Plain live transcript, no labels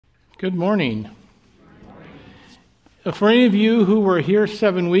Good morning. For any of you who were here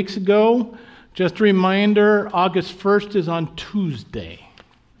 7 weeks ago, just a reminder, August 1st is on Tuesday.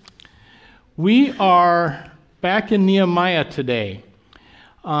 We are back in Nehemiah today.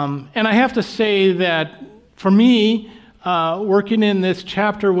 And I have to say that for me, working in this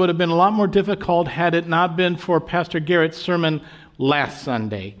chapter would have been a lot more difficult had it not been for Pastor Garrett's sermon last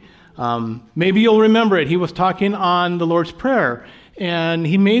Sunday. Maybe you'll remember it. He was talking on the Lord's Prayer, and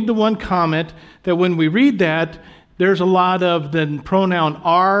he made the one comment that when we read that, there's a lot of the pronoun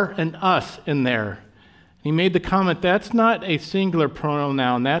 "are" and "us" in there. He made the comment, that's not a singular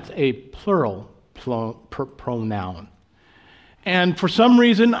pronoun, that's a plural pronoun. And for some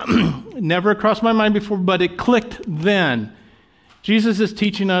reason, it never crossed my mind before, but it clicked then. Jesus is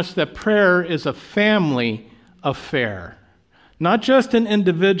teaching us that prayer is a family affair, not just an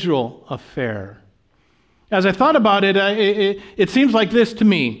individual affair. As I thought about it, it seems like this to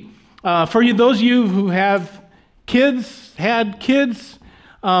me. For you, those of you who have kids, had kids,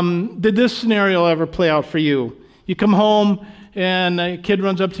 did this scenario ever play out for you? You come home and a kid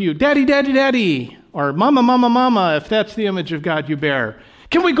runs up to you, "Daddy, daddy, daddy," or "Mama, mama, mama," if that's the image of God you bear.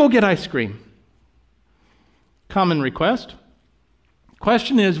 "Can we go get ice cream?" Common request.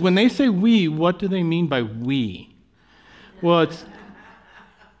 Question is, when they say "we," what do they mean by "we"? Well,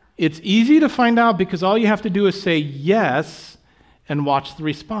 it's easy to find out because all you have to do is say yes and watch the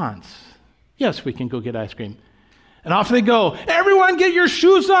response. "Yes, we can go get ice cream." And off they go. "Everyone get your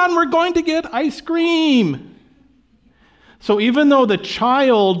shoes on, we're going to get ice cream." So even though the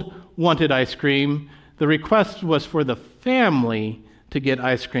child wanted ice cream, the request was for the family to get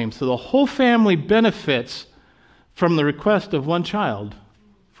ice cream. So the whole family benefits from the request of one child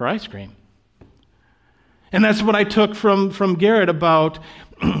for ice cream. And that's what I took from Garrett about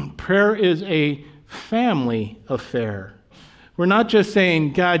prayer is a family affair. We're not just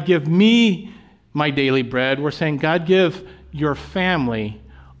saying, "God, give me my daily bread." We're saying, "God, give your family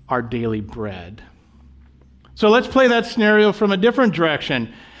our daily bread." So let's play that scenario from a different direction.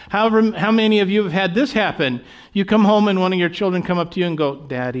 How many of you have had this happen? You come home and one of your children come up to you and go,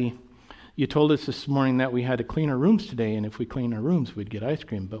 "Daddy, you told us this morning that we had to clean our rooms today, and if we clean our rooms, we'd get ice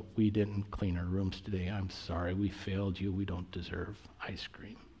cream, but we didn't clean our rooms today. I'm sorry, we failed you. We don't deserve ice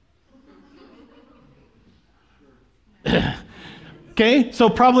cream." Okay, so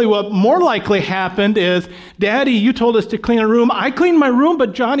probably what more likely happened is, "Daddy, you told us to clean our room. I cleaned my room,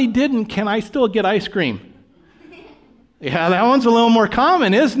 but Johnny didn't. Can I still get ice cream?" Yeah, that one's a little more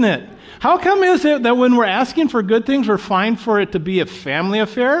common, isn't it? How come is it that when we're asking for good things, we're fine for it to be a family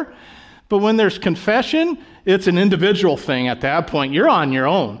affair? But when there's confession, it's an individual thing at that point. You're on your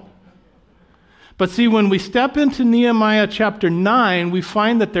own. But see, when we step into Nehemiah chapter 9, we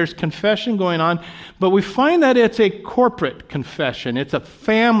find that there's confession going on, but we find that it's a corporate confession. It's a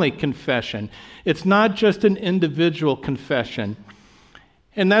family confession. It's not just an individual confession.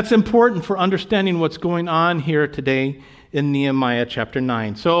 And that's important for understanding what's going on here today in Nehemiah chapter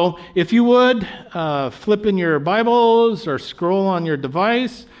 9. So if you would, flip in your Bibles or scroll on your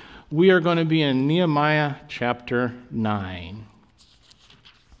device, we are going to be in Nehemiah chapter 9.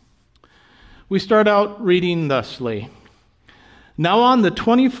 We start out reading thusly. "Now on the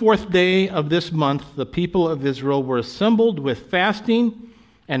 24th day of this month, the people of Israel were assembled with fasting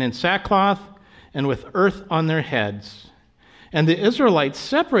and in sackcloth and with earth on their heads. And the Israelites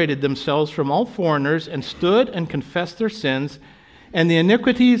separated themselves from all foreigners and stood and confessed their sins and the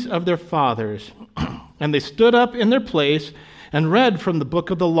iniquities of their fathers. And they stood up in their place and read from the book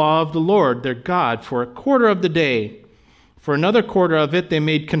of the law of the Lord their God for a quarter of the day. For another quarter of it they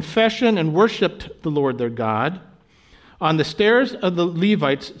made confession and worshipped the Lord their God. On the stairs of the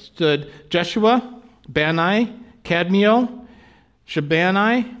Levites stood Jeshua, Bani, Kadmiel,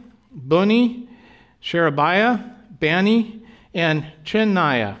 Shebani, Buni, Sherebiah, Bani, and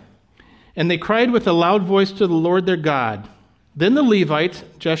Cheniah. And they cried with a loud voice to the Lord their God. Then the Levites,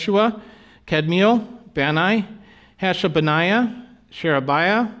 Jeshua, Kadmiel, Bani, Hashabaniah,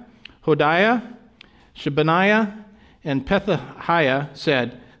 Sherebiah, Hodiah, Shebaniah, and Pethahiah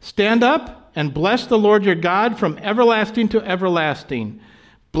said, "Stand up and bless the Lord your God from everlasting to everlasting.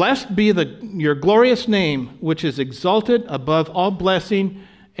 Blessed be your glorious name, which is exalted above all blessing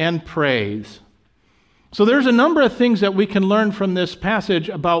and praise." So there's a number of things that we can learn from this passage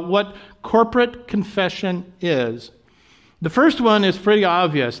about what corporate confession is. The first one is pretty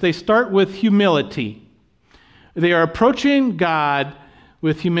obvious. They start with humility. They are approaching God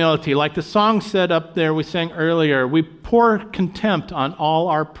with humility. Like the song said up there we sang earlier, we pour contempt on all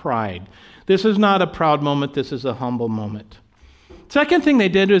our pride. This is not a proud moment, this is a humble moment. Second thing they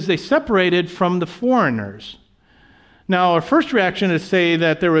did is they separated from the foreigners. Now, our first reaction is to say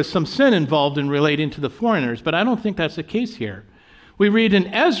that there was some sin involved in relating to the foreigners, but I don't think that's the case here. We read in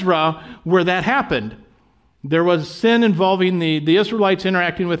Ezra where that happened. There was sin involving the Israelites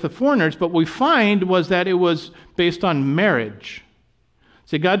interacting with the foreigners, but what we find was that it was based on marriage.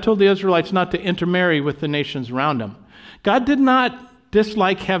 See, God told the Israelites not to intermarry with the nations around them. God did not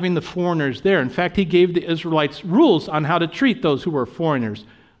dislike having the foreigners there. In fact, he gave the Israelites rules on how to treat those who were foreigners,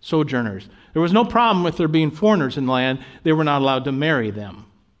 sojourners. There was no problem with there being foreigners in the land. They were not allowed to marry them.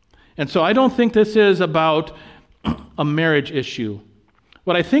 And so I don't think this is about a marriage issue.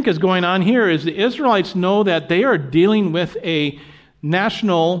 What I think is going on here is the Israelites know that they are dealing with a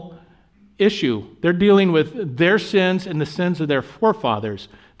national issue. They're dealing with their sins and the sins of their forefathers.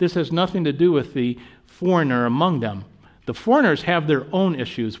 This has nothing to do with the foreigner among them. The foreigners have their own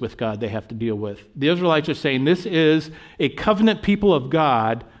issues with God they have to deal with. The Israelites are saying this is a covenant people of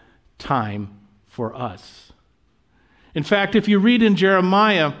God time for us. In fact, if you read in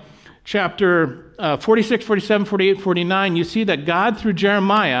Jeremiah chapter 46, 47, 48, 49, you see that God through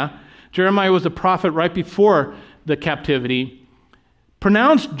Jeremiah was a prophet right before the captivity,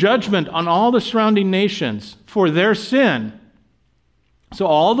 pronounced judgment on all the surrounding nations for their sin. So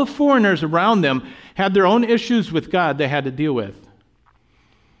all the foreigners around them had their own issues with God they had to deal with.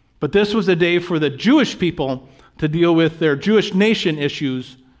 But this was a day for the Jewish people to deal with their Jewish nation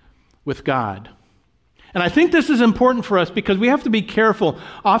issues with God. And I think this is important for us because we have to be careful.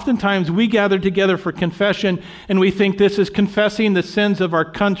 Oftentimes we gather together for confession and we think this is confessing the sins of our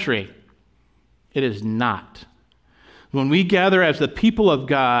country. It is not. When we gather as the people of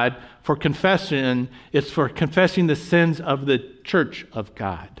God for confession, it's for confessing the sins of the church of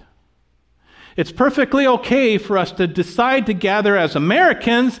God. It's perfectly okay for us to decide to gather as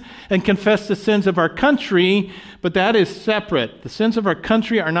Americans and confess the sins of our country, but that is separate. The sins of our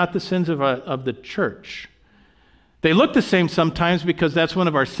country are not the sins of the church. They look the same sometimes because that's one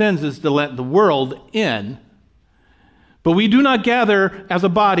of our sins is to let the world in. But we do not gather as a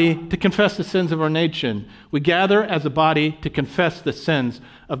body to confess the sins of our nation. We gather as a body to confess the sins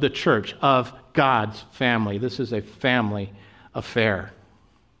of the church, of God's family. This is a family affair.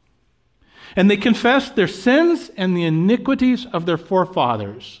 And they confess their sins and the iniquities of their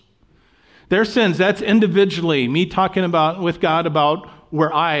forefathers. Their sins, that's individually, me talking with God about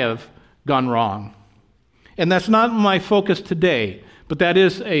where I have gone wrong. And that's not my focus today, but that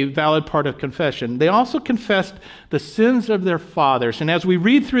is a valid part of confession. They also confessed the sins of their fathers. And as we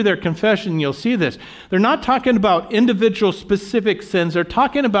read through their confession, you'll see this. They're not talking about individual specific sins. They're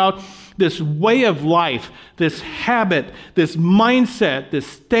talking about this way of life, this habit, this mindset, this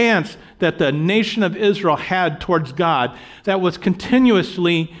stance that the nation of Israel had towards God that was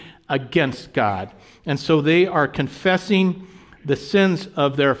continuously against God. And so they are confessing the sins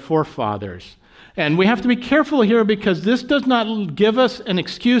of their forefathers. And we have to be careful here because this does not give us an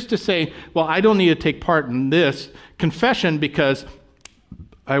excuse to say, well, I don't need to take part in this confession because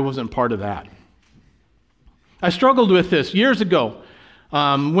I wasn't part of that. I struggled with this years ago.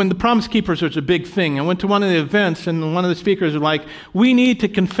 When the Promise Keepers was a big thing, I went to one of the events and one of the speakers was like, we need to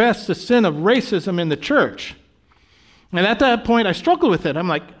confess the sin of racism in the church. And at that point, I struggled with it. I'm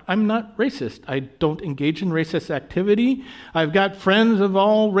like, I'm not racist. I don't engage in racist activity. I've got friends of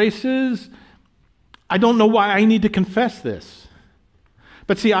all races. I don't know why I need to confess this.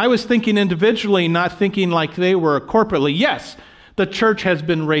 But see, I was thinking individually, not thinking like they were corporately. Yes, the church has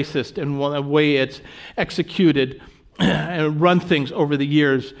been racist in the way it's executed and run things over the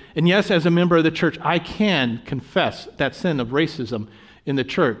years. And yes, as a member of the church, I can confess that sin of racism in the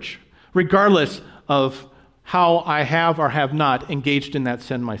church, regardless of how I have or have not engaged in that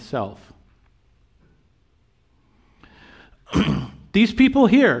sin myself. These people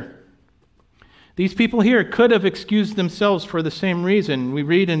here could have excused themselves for the same reason. We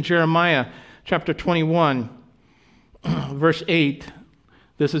read in Jeremiah chapter 21, verse 8.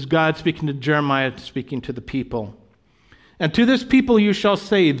 This is God speaking to Jeremiah, speaking to the people. And to this people you shall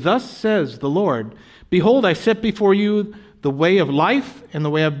say, thus says the Lord, behold, I set before you the way of life and the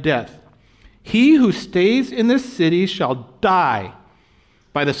way of death. He who stays in this city shall die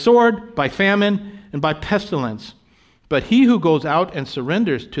by the sword, by famine, and by pestilence. But he who goes out and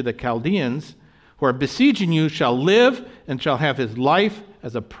surrenders to the Chaldeans, who are besieging you, shall live and shall have his life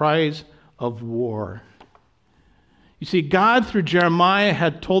as a prize of war. You see, God, through Jeremiah,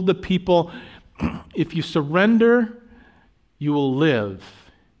 had told the people, if you surrender, you will live.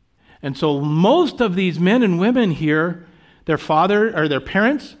 And so most of these men and women here, their father or their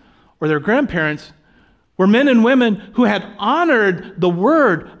parents or their grandparents were men and women who had honored the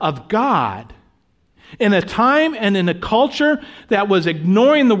word of God. In a time and in a culture that was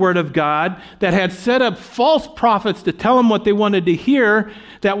ignoring the word of God, that had set up false prophets to tell them what they wanted to hear,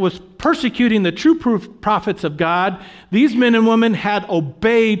 that was persecuting the true prophets of God, these men and women had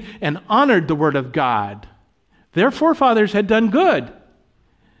obeyed and honored the word of God. Their forefathers had done good.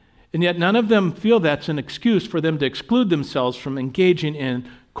 And yet none of them feel that's an excuse for them to exclude themselves from engaging in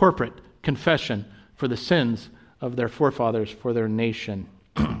corporate confession for the sins of their forefathers, for their nation.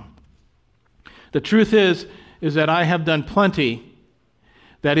 The truth is that I have done plenty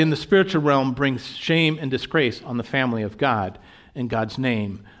that in the spiritual realm brings shame and disgrace on the family of God. In God's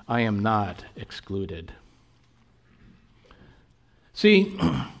name, I am not excluded. See,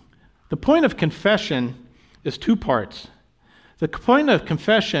 the point of confession is two parts. The point of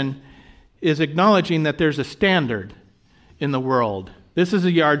confession is acknowledging that there's a standard in the world. This is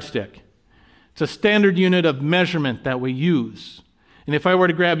a yardstick. It's a standard unit of measurement that we use. And if I were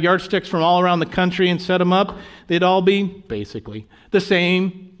to grab yardsticks from all around the country and set them up, they'd all be basically the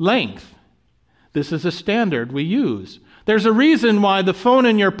same length. This is a standard we use. There's a reason why the phone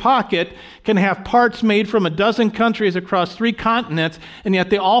in your pocket can have parts made from a dozen countries across 3 continents, and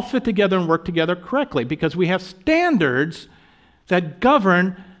yet they all fit together and work together correctly, because we have standards that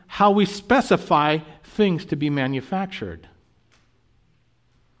govern how we specify things to be manufactured.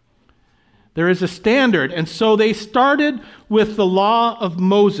 There is a standard, and so they started with the law of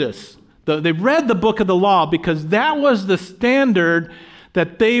Moses. They read the book of the law because that was the standard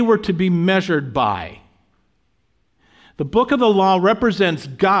that they were to be measured by. The book of the law represents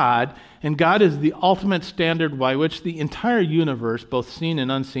God, and God is the ultimate standard by which the entire universe, both seen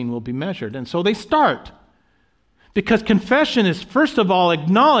and unseen, will be measured. And so they start. Because confession is, first of all,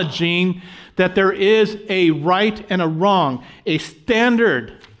 acknowledging that there is a right and a wrong, a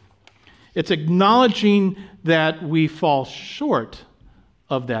standard. It's acknowledging that we fall short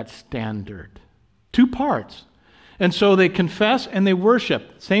of that standard. 2 parts. And so they confess and they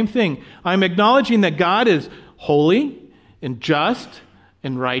worship. Same thing. I'm acknowledging that God is holy and just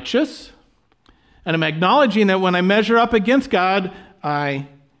and righteous. And I'm acknowledging that when I measure up against God, I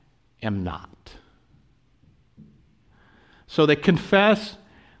am not. So they confess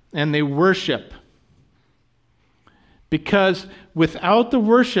and they worship. Because without the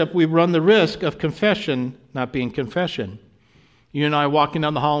worship, we run the risk of confession not being confession. You and I walking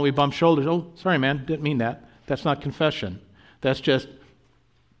down the hall and we bump shoulders. Oh, sorry, man, didn't mean that. That's not confession. That's just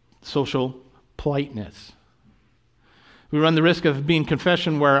social politeness. We run the risk of being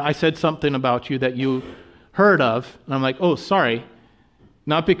confession where I said something about you that you heard of, and I'm like, oh, sorry.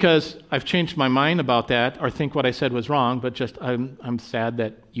 Not because I've changed my mind about that or think what I said was wrong, but just I'm sad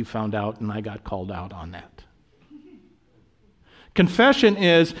that you found out and I got called out on that. Confession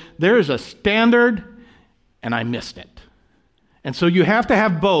is there is a standard and I missed it. And so you have to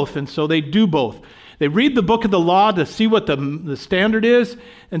have both, and so they do both. They read the book of the law to see what the standard is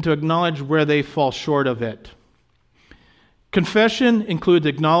and to acknowledge where they fall short of it. Confession includes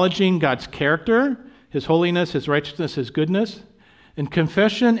acknowledging God's character, His holiness, His righteousness, His goodness. And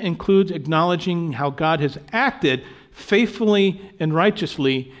confession includes acknowledging how God has acted faithfully and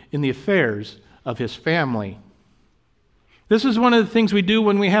righteously in the affairs of His family. This is one of the things we do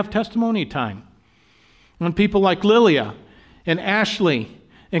when we have testimony time. When people like Lilia and Ashley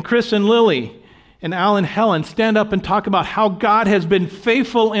and Chris and Lily and Al and Helen stand up and talk about how God has been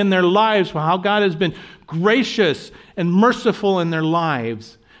faithful in their lives, how God has been gracious and merciful in their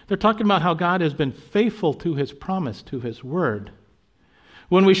lives. They're talking about how God has been faithful to His promise, to His word.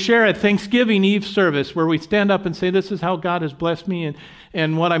 When we share at Thanksgiving Eve service, where we stand up and say, this is how God has blessed me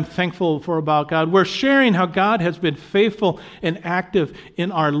and what I'm thankful for about God, we're sharing how God has been faithful and active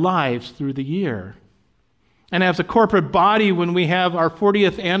in our lives through the year. And as a corporate body, when we have our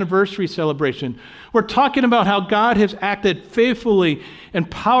 40th anniversary celebration, we're talking about how God has acted faithfully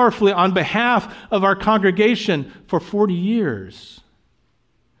and powerfully on behalf of our congregation for 40 years.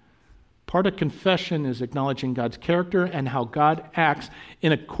 Part of confession is acknowledging God's character and how God acts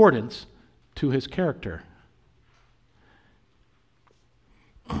in accordance to His character.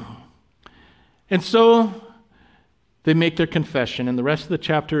 And so they make their confession, and the rest of the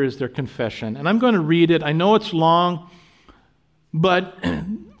chapter is their confession. And I'm going to read it. I know it's long, but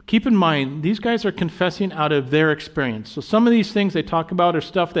keep in mind, these guys are confessing out of their experience. So some of these things they talk about are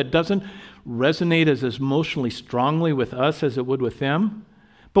stuff that doesn't resonate as emotionally strongly with us as it would with them.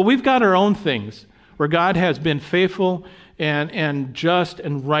 But we've got our own things where God has been faithful and just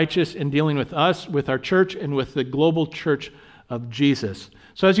and righteous in dealing with us, with our church, and with the global church of Jesus.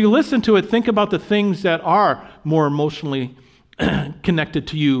 So as you listen to it, think about the things that are more emotionally connected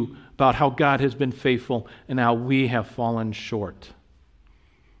to you about how God has been faithful and how we have fallen short.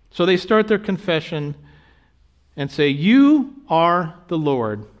 So they start their confession and say, "You are the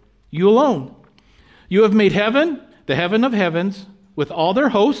Lord, you alone. You have made heaven, the heaven of heavens, with all their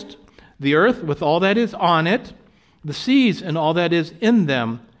host, the earth with all that is on it, the seas and all that is in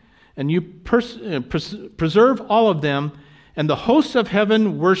them, and you preserve all of them, and the hosts of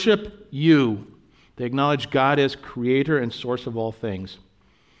heaven worship you." They acknowledge God as creator and source of all things.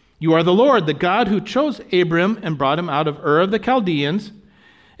 "You are the Lord, the God who chose Abram and brought him out of Ur of the Chaldeans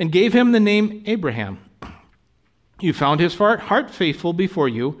and gave him the name Abraham. You found his heart faithful before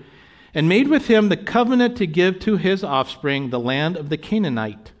you and made with him the covenant to give to his offspring the land of the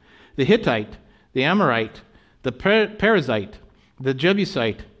Canaanite, the Hittite, the Amorite, the Perizzite, the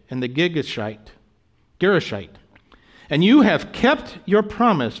Jebusite, and the Girgashite. And you have kept your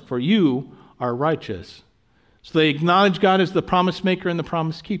promise, for you are righteous." So they acknowledge God as the promise maker and the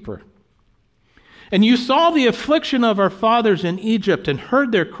promise keeper. "And you saw the affliction of our fathers in Egypt and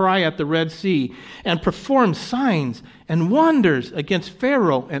heard their cry at the Red Sea and performed signs and wonders against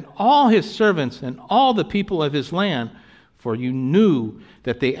Pharaoh and all his servants and all the people of his land, for you knew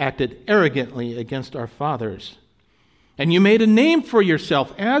that they acted arrogantly against our fathers. And you made a name for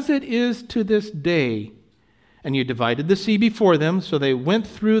yourself as it is to this day. And you divided the sea before them, so they went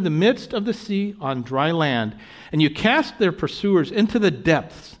through the midst of the sea on dry land. And you cast their pursuers into the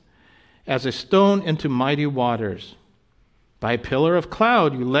depths, as a stone into mighty waters. By a pillar of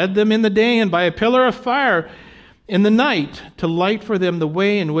cloud you led them in the day, and by a pillar of fire in the night, to light for them the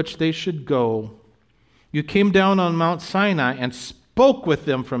way in which they should go. You came down on Mount Sinai and spoke with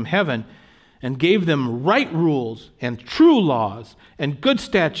them from heaven, and gave them right rules and true laws and good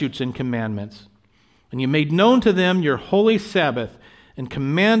statutes and commandments. And you made known to them your holy Sabbath, and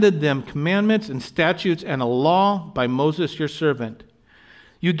commanded them commandments and statutes and a law by Moses your servant.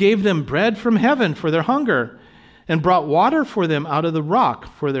 You gave them bread from heaven for their hunger, and brought water for them out of the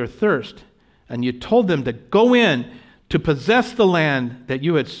rock for their thirst. And you told them to go in to possess the land that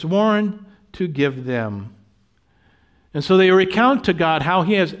you had sworn to give them." And so they recount to God how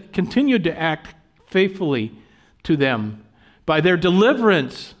he has continued to act faithfully to them by their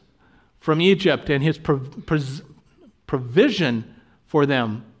deliverance from Egypt and his provision for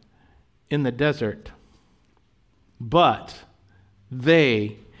them in the desert. But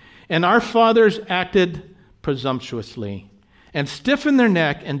they and our fathers acted presumptuously and stiffened their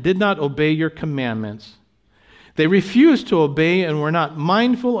neck and did not obey your commandments. They refused to obey and were not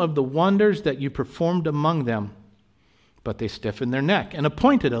mindful of the wonders that you performed among them. But they stiffened their neck and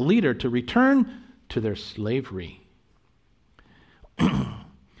appointed a leader to return to their slavery.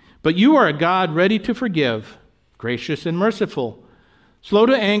 But you are a God ready to forgive, gracious and merciful, slow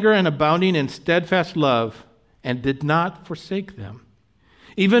to anger and abounding in steadfast love, and did not forsake them.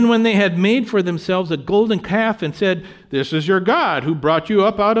 Even when they had made for themselves a golden calf and said, "This is your God who brought you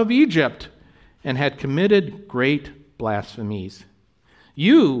up out of Egypt," and had committed great blasphemies.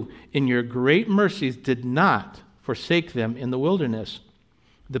 You, in your great mercies, did not forsake them in the wilderness.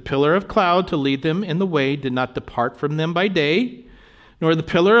 The pillar of cloud to lead them in the way did not depart from them by day, nor the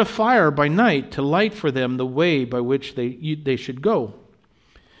pillar of fire by night to light for them the way by which they should go.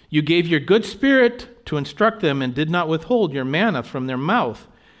 You gave your good spirit to instruct them and did not withhold your manna from their mouth,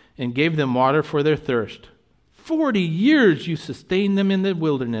 and gave them water for their thirst. 40 years you sustained them in the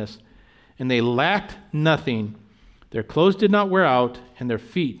wilderness, and they lacked nothing. Their clothes did not wear out, and their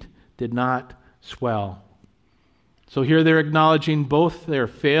feet did not swell. So here they're acknowledging both their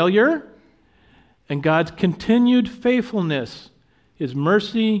failure and God's continued faithfulness, his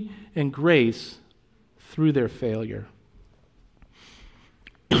mercy and grace through their failure.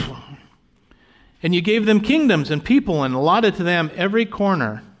 And you gave them kingdoms and people and allotted to them every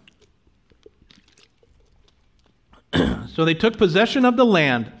corner. So they took possession of the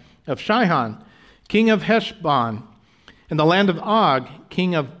land of Sihon, king of Heshbon, and the land of Og,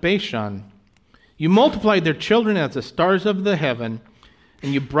 king of Bashan. You multiplied their children as the stars of the heaven,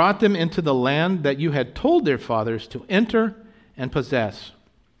 and you brought them into the land that you had told their fathers to enter and possess.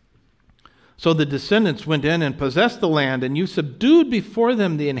 So the descendants went in and possessed the land, and you subdued before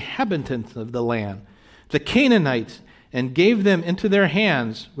them the inhabitants of the land, the Canaanites, and gave them into their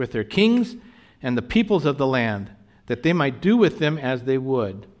hands with their kings and the peoples of the land, that they might do with them as they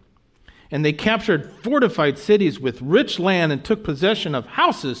would. And they captured fortified cities with rich land and took possession of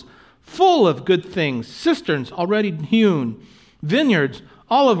houses full of good things, cisterns already hewn, vineyards,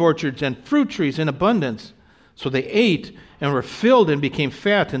 olive orchards, and fruit trees in abundance. So they ate and were filled and became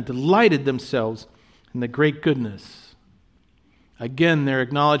fat and delighted themselves in the great goodness. Again, they're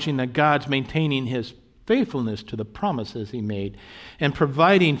acknowledging that God's maintaining his faithfulness to the promises he made and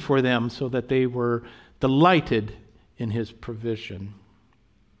providing for them so that they were delighted in his provision.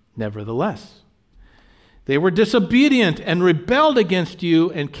 Nevertheless, they were disobedient and rebelled against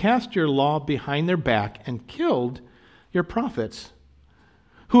you and cast your law behind their back and killed your prophets,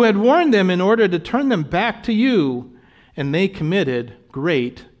 who had warned them in order to turn them back to you, and they committed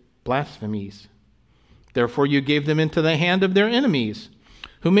great blasphemies. Therefore you gave them into the hand of their enemies,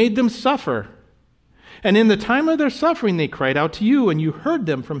 who made them suffer. And in the time of their suffering they cried out to you, and you heard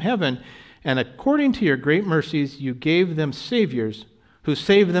them from heaven, and according to your great mercies you gave them saviors, who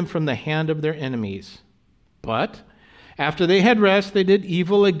saved them from the hand of their enemies. But after they had rest, they did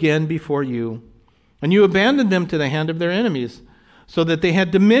evil again before you, and you abandoned them to the hand of their enemies, so that they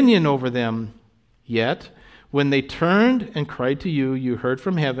had dominion over them. Yet, when they turned and cried to you, you heard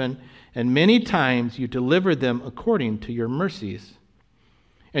from heaven, and many times you delivered them according to your mercies.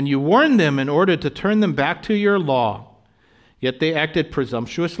 And you warned them in order to turn them back to your law. Yet they acted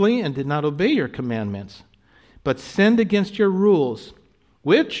presumptuously and did not obey your commandments, but sinned against your rules,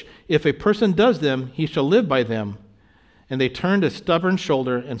 which, if a person does them, he shall live by them. And they turned a stubborn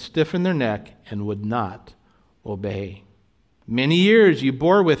shoulder and stiffened their neck and would not obey. Many years you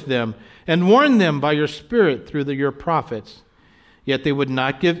bore with them and warned them by your Spirit through your prophets. Yet they would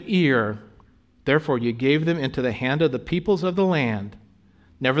not give ear. Therefore you gave them into the hand of the peoples of the land.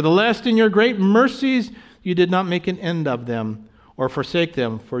 Nevertheless, in your great mercies you did not make an end of them or forsake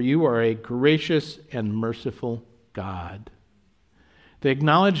them, for you are a gracious and merciful God. They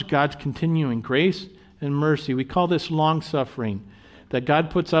acknowledge God's continuing grace and mercy. We call this long-suffering, that God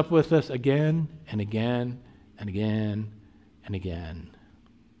puts up with us again and again and again and again.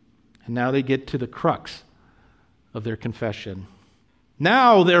 And now they get to the crux of their confession.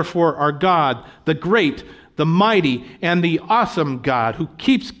 Now, therefore, our God, the great, the mighty, and the awesome God, who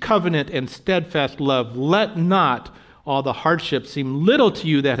keeps covenant and steadfast love, let not all the hardship seem little to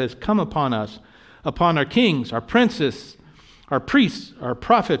you that has come upon us, upon our kings, our princes, our priests, our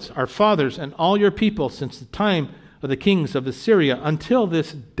prophets, our fathers, and all your people since the time of the kings of Assyria until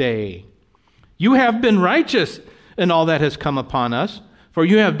this day. You have been righteous in all that has come upon us, for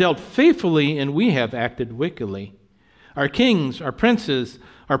you have dealt faithfully and we have acted wickedly. Our kings, our princes,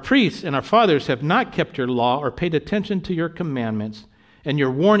 our priests, and our fathers have not kept your law or paid attention to your commandments and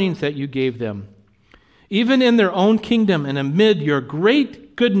your warnings that you gave them. Even in their own kingdom and amid your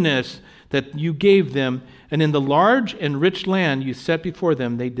great goodness that you gave them, and in the large and rich land you set before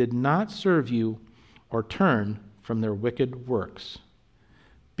them, they did not serve you or turn from their wicked works.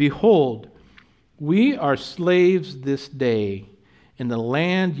 Behold, we are slaves this day in the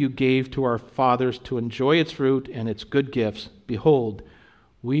land you gave to our fathers to enjoy its fruit and its good gifts. Behold,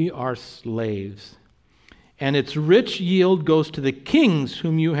 we are slaves. And its rich yield goes to the kings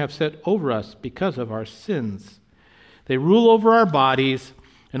whom you have set over us because of our sins. They rule over our bodies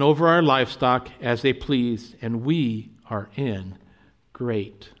and over our livestock as they please, and we are in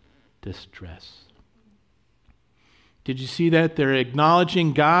great distress. Did you see that? They're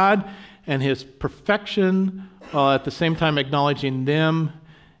acknowledging God and his perfection, while at the same time acknowledging them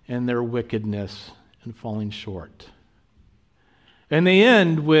and their wickedness and falling short. And they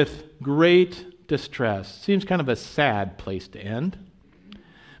end with great distress. Seems kind of a sad place to end.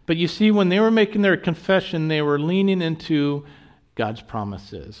 But you see, when they were making their confession, they were leaning into God's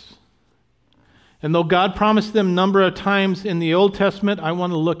promises. And though God promised them a number of times in the Old Testament, I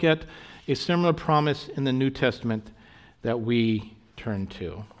want to look at a similar promise in the New Testament that we turn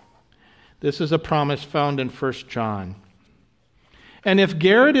to. This is a promise found in 1 John. And if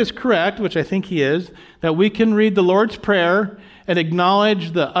Garrett is correct, which I think he is, that we can read the Lord's Prayer and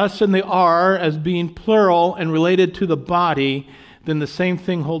acknowledge the us and the our as being plural and related to the body, then the same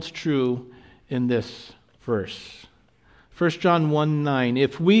thing holds true in this verse. 1 John 1:9,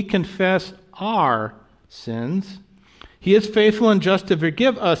 if we confess our sins, he is faithful and just to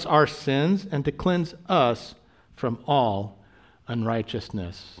forgive us our sins and to cleanse us from all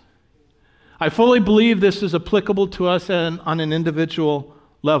unrighteousness. I fully believe this is applicable to us on an individual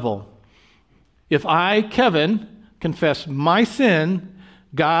level. If I, Kevin, confess my sin,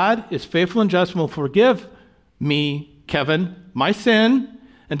 God is faithful and just and will forgive me, Kevin, my sin,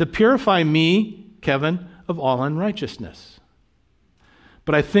 and to purify me, Kevin, of all unrighteousness.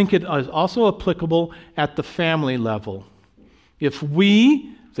 But I think it is also applicable at the family level. If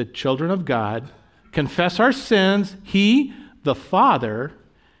we, the children of God, confess our sins, he, the Father,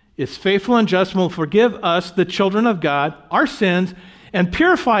 is faithful and just and will forgive us, the children of God, our sins, and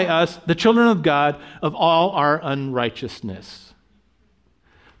purify us, the children of God, of all our unrighteousness.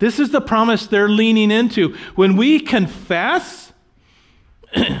 This is the promise they're leaning into. When we confess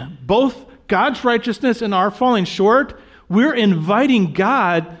both God's righteousness and our falling short, we're inviting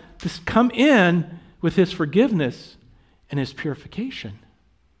God to come in with his forgiveness and his purification.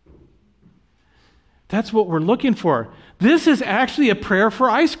 That's what we're looking for. This is actually a prayer for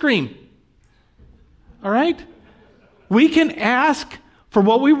ice cream. All right? We can ask for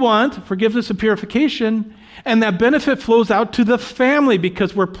what we want, forgiveness and purification, and that benefit flows out to the family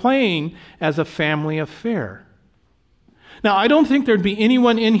because we're playing as a family affair. Now, I don't think there'd be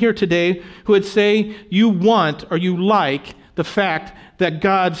anyone in here today who would say you want or you like the fact that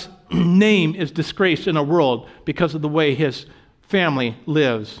God's name is disgraced in our world because of the way his family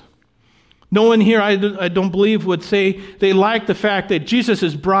lives. No one here, I don't believe, would say they like the fact that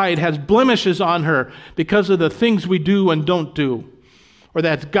Jesus' bride has blemishes on her because of the things we do and don't do, or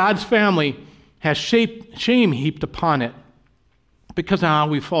that God's family has shame heaped upon it because of how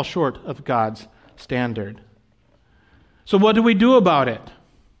we fall short of God's standard. So what do we do about it?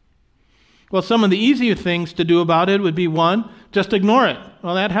 Well, some of the easier things to do about it would be, one, just ignore it.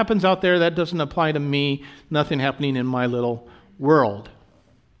 Well, that happens out there. That doesn't apply to me. Nothing happening in my little world.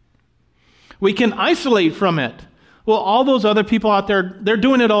 We can isolate from it. Well, all those other people out there, they're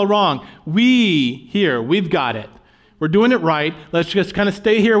doing it all wrong. We here, we've got it. We're doing it right. Let's just kind of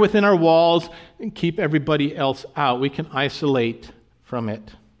stay here within our walls and keep everybody else out. We can isolate from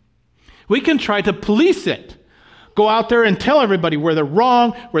it. We can try to police it. Go out there and tell everybody where they're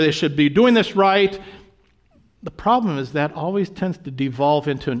wrong, where they should be doing this right. The problem is that always tends to devolve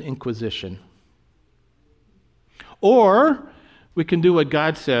into an inquisition. Or we can do what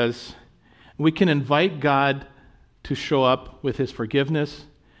God says. We can invite God to show up with his forgiveness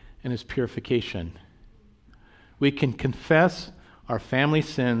and his purification. We can confess our family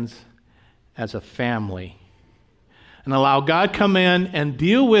sins as a family and allow God come in and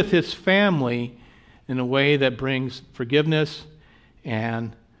deal with his family in a way that brings forgiveness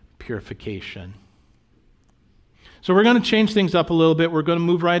and purification. So we're going to change things up a little bit. We're going to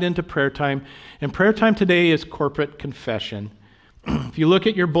move right into prayer time. And prayer time today is corporate confession. If you look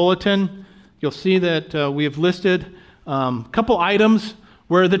at your bulletin, you'll see that we have listed a couple items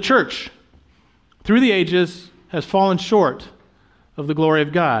where the church, through the ages, has fallen short of the glory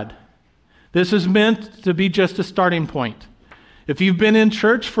of God. This is meant to be just a starting point. If you've been in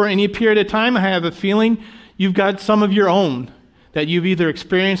church for any period of time, I have a feeling you've got some of your own that you've either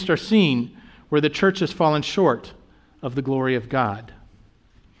experienced or seen where the church has fallen short of the glory of God.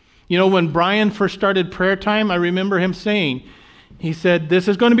 You know, when Brian first started prayer time, I remember him saying, he said, this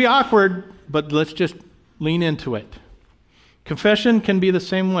is going to be awkward, but let's just lean into it. Confession can be the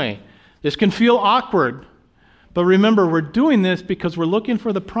same way. This can feel awkward, but remember, we're doing this because we're looking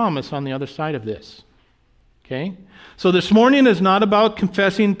for the promise on the other side of this. Okay? So this morning is not about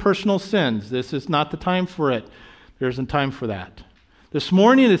confessing personal sins. This is not the time for it. There isn't time for that. This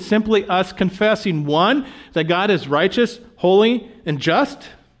morning is simply us confessing, one, that God is righteous, holy, and just,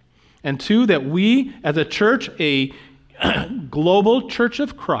 and two, that we as a church, a global church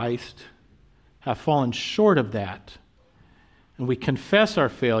of Christ, have fallen short of that. And we confess our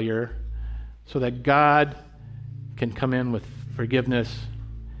failure so that God can come in with forgiveness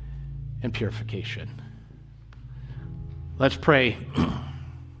and purification. Let's pray.